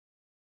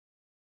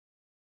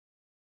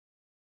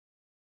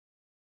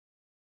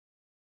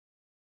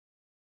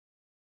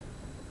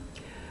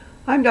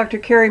I'm Dr.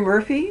 Carey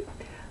Murphy.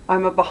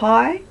 I'm a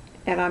Baha'i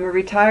and I'm a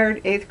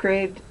retired 8th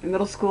grade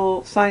middle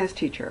school science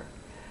teacher.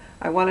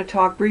 I want to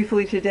talk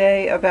briefly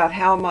today about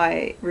how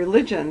my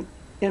religion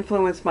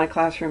influenced my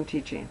classroom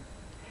teaching.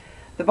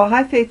 The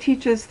Baha'i faith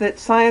teaches that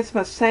science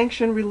must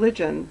sanction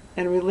religion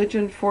and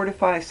religion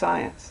fortify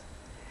science.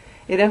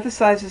 It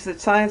emphasizes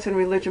that science and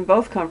religion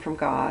both come from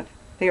God.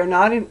 They are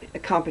not in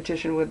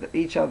competition with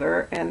each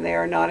other and they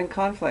are not in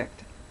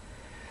conflict.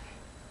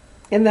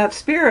 In that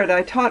spirit,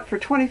 I taught for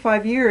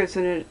 25 years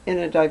in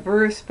a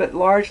diverse but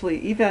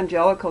largely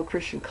evangelical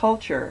Christian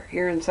culture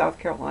here in South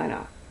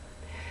Carolina.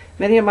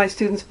 Many of my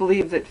students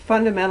believed that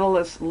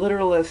fundamentalist,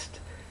 literalist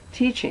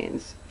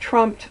teachings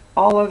trumped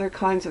all other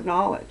kinds of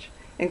knowledge,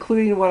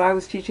 including what I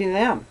was teaching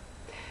them,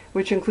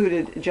 which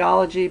included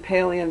geology,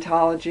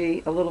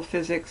 paleontology, a little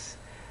physics,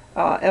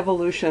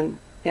 evolution,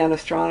 and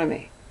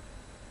astronomy.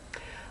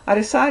 I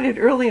decided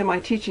early in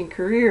my teaching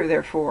career,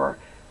 therefore,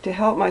 to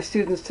help my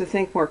students to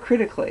think more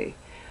critically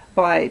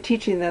by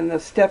teaching them the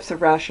steps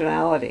of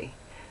rationality,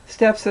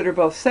 steps that are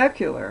both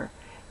secular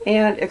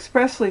and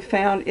expressly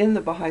found in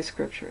the Baha'i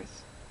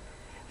scriptures.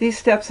 These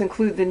steps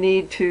include the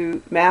need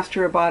to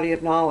master a body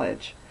of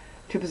knowledge,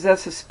 to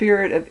possess a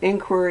spirit of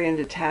inquiry and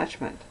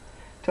detachment,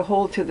 to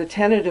hold to the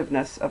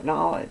tentativeness of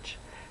knowledge,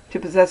 to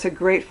possess a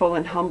grateful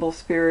and humble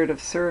spirit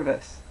of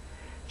service,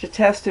 to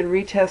test and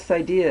retest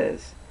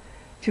ideas,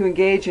 to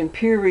engage in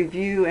peer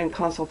review and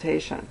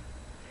consultation,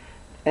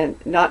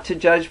 and not to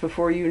judge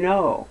before you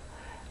know,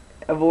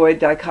 avoid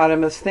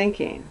dichotomous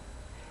thinking,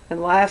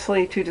 and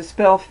lastly, to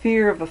dispel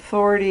fear of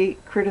authority,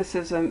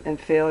 criticism, and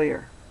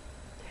failure.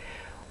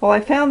 Well, I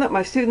found that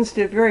my students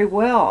did very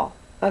well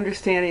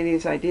understanding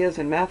these ideas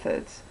and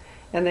methods,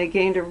 and they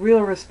gained a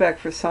real respect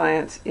for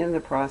science in the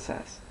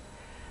process.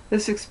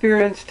 This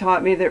experience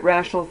taught me that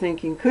rational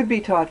thinking could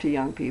be taught to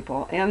young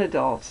people and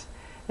adults,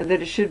 and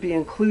that it should be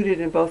included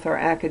in both our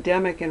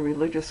academic and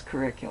religious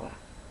curricula.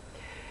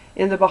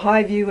 In the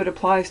Baha'i view, it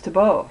applies to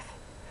both.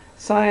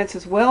 Science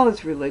as well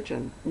as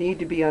religion need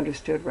to be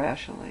understood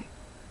rationally.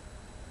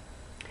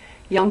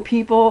 Young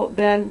people,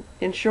 then,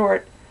 in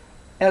short,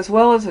 as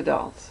well as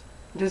adults,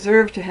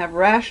 deserve to have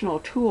rational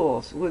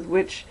tools with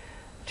which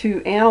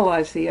to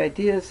analyze the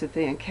ideas that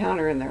they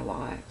encounter in their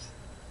lives.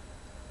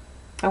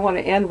 I want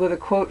to end with a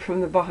quote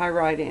from the Baha'i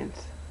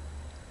writings.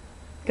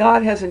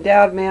 God has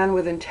endowed man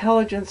with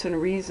intelligence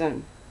and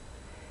reason.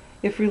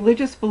 If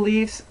religious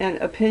beliefs and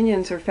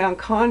opinions are found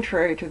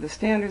contrary to the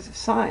standards of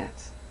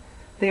science,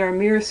 they are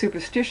mere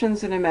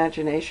superstitions and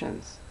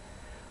imaginations.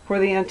 For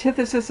the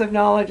antithesis of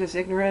knowledge is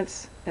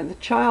ignorance, and the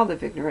child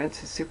of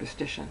ignorance is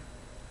superstition.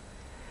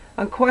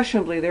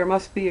 Unquestionably, there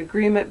must be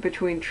agreement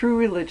between true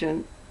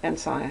religion and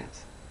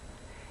science.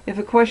 If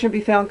a question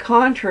be found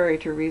contrary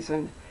to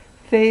reason,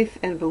 faith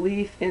and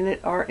belief in it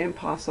are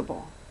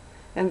impossible,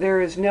 and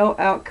there is no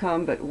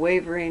outcome but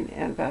wavering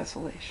and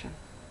vacillation.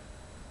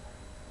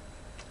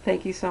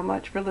 Thank you so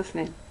much for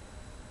listening.